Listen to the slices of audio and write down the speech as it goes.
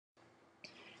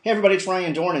Hey everybody, it's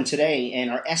Ryan Dohrn, and today in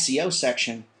our SEO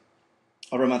section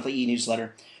of our monthly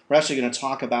e-newsletter, we're actually going to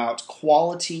talk about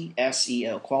quality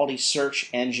SEO, quality search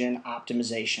engine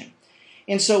optimization.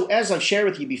 And so, as I've shared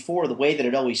with you before, the way that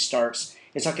it always starts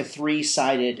is like a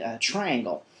three-sided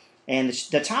triangle. And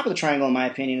the top of the triangle, in my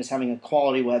opinion, is having a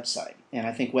quality website. And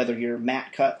I think whether you're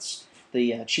Matt Cutts,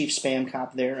 the chief spam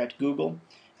cop there at Google,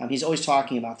 he's always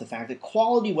talking about the fact that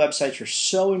quality websites are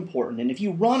so important. And if you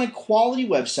run a quality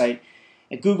website,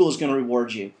 Google is going to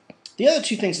reward you. The other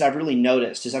two things that I've really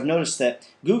noticed is I've noticed that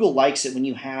Google likes it when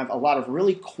you have a lot of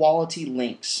really quality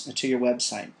links to your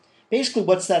website. Basically,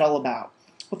 what's that all about?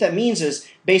 What that means is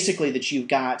basically that you've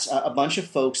got a bunch of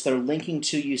folks that are linking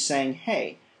to you saying,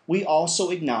 hey, we also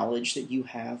acknowledge that you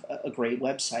have a great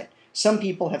website. Some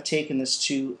people have taken this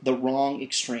to the wrong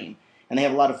extreme, and they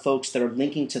have a lot of folks that are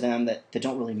linking to them that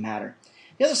don't really matter.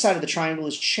 The other side of the triangle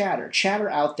is chatter. Chatter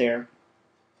out there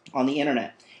on the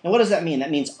internet. And what does that mean?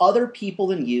 That means other people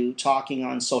than you talking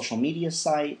on social media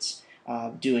sites,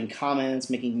 doing comments,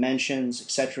 making mentions,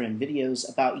 etc. in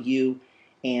videos about you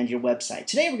and your website.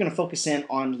 Today we're going to focus in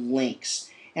on links.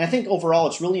 And I think overall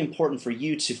it's really important for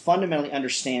you to fundamentally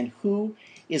understand who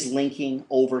is linking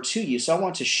over to you. So I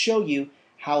want to show you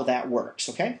how that works,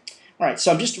 okay? All right,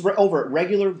 so I'm just over at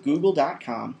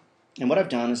regulargoogle.com, and what I've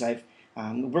done is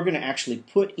we're going to actually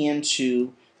put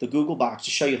into the Google box to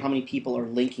show you how many people are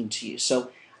linking to you. So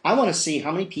I want to see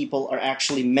how many people are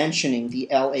actually mentioning the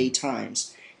LA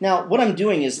Times. Now, what I'm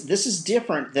doing is this is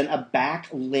different than a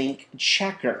backlink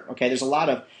checker. Okay, there's a lot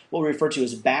of what we refer to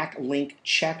as backlink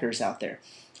checkers out there.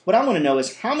 What I want to know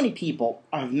is how many people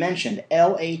have mentioned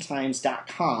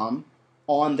latimes.com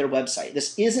on their website.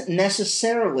 This isn't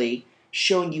necessarily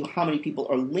showing you how many people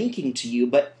are linking to you,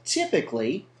 but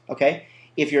typically, okay,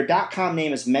 if your .com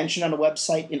name is mentioned on a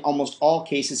website, in almost all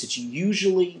cases, it's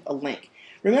usually a link.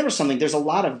 Remember something, there's a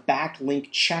lot of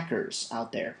backlink checkers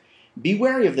out there. Be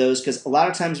wary of those because a lot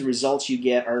of times the results you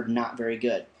get are not very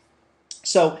good.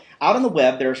 So out on the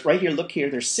web, there's right here, look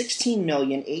here, there's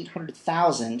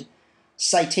 16,800,000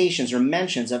 citations or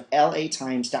mentions of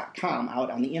latimes.com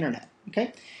out on the internet.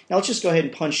 Okay, now let's just go ahead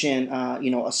and punch in,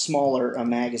 a smaller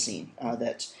magazine.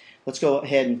 Let's go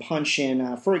ahead and punch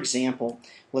in, for example,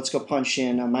 let's go punch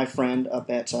in my friend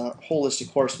up at Holistic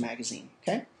Horse Magazine.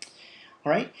 Okay.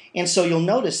 All right, and so you'll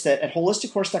notice that at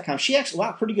holistichorse.com, she actually,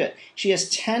 wow, pretty good. She has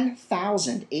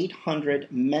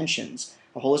 10,800 mentions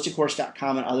of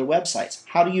holistichorse.com and other websites.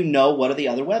 How do you know what are the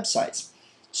other websites?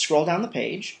 Scroll down the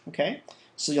page, okay?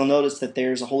 So you'll notice that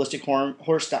there's a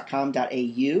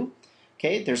holistichorse.com.au.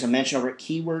 Okay, there's a mention over at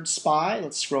Keyword Spy.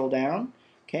 Let's scroll down.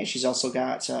 Okay, she's also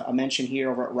got a mention here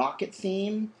over at Rocket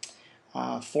Theme,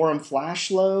 Forum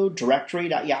Flash Load,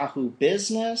 Directory.Yahoo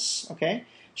Business, okay?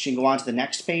 She can go on to the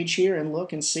next page here and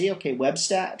look and see, okay,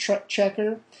 Webstat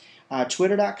Checker,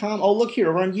 Twitter.com. Oh, look here,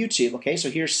 over on YouTube. Okay,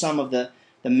 so here's some of the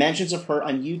mentions of her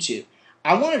on YouTube.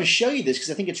 I wanted to show you this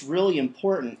because I think it's really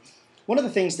important. One of the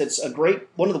things that's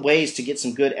one of the ways to get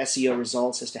some good SEO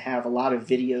results is to have a lot of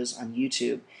videos on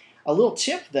YouTube. A little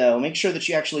tip, though, make sure that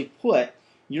you actually put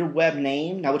your web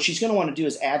name. Now, what she's going to want to do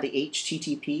is add the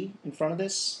HTTP in front of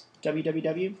this,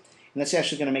 www, and that's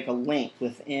actually going to make a link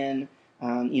within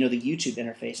the YouTube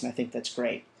interface, and I think that's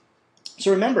great.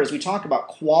 So remember, as we talk about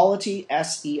quality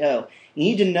SEO, you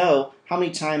need to know how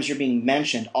many times you're being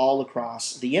mentioned all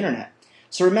across the internet.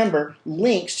 So remember,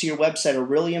 links to your website are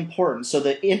really important. So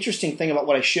the interesting thing about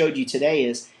what I showed you today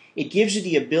is it gives you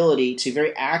the ability to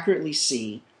very accurately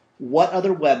see what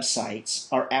other websites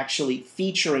are actually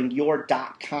featuring your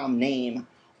 .com name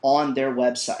on their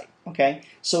website. Okay,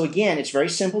 so again, it's very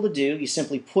simple to do. You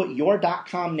simply put your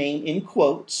 .com name in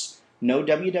quotes, no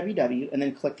www, and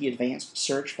then click the advanced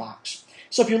search box.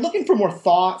 So if you're looking for more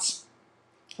thoughts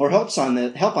or help on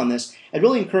this, I'd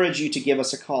really encourage you to give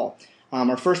us a call.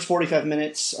 Our first 45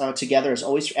 minutes together is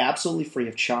always absolutely free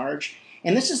of charge.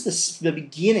 And this is the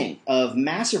beginning of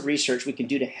massive research we can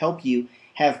do to help you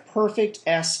have perfect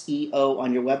SEO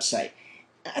on your website.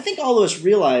 I think all of us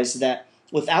realize that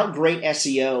without great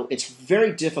SEO, it's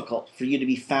very difficult for you to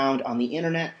be found on the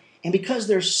internet. And because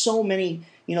there's so many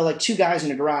like two guys in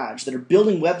a garage that are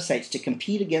building websites to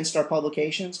compete against our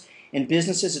publications and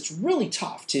businesses, it's really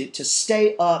tough to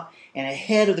stay up and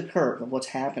ahead of the curve of what's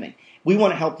happening. We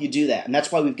want to help you do that, and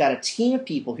that's why we've got a team of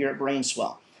people here at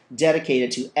Brainswell dedicated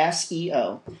to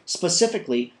SEO,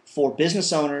 specifically for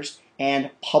business owners and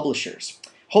publishers.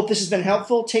 Hope this has been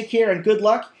helpful. Take care and good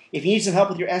luck. If you need some help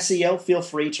with your SEO, feel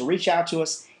free to reach out to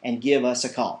us and give us a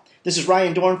call. This is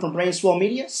Ryan Dohrn from Brainswell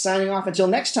Media, signing off until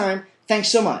next time. Thanks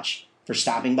so much for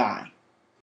stopping by.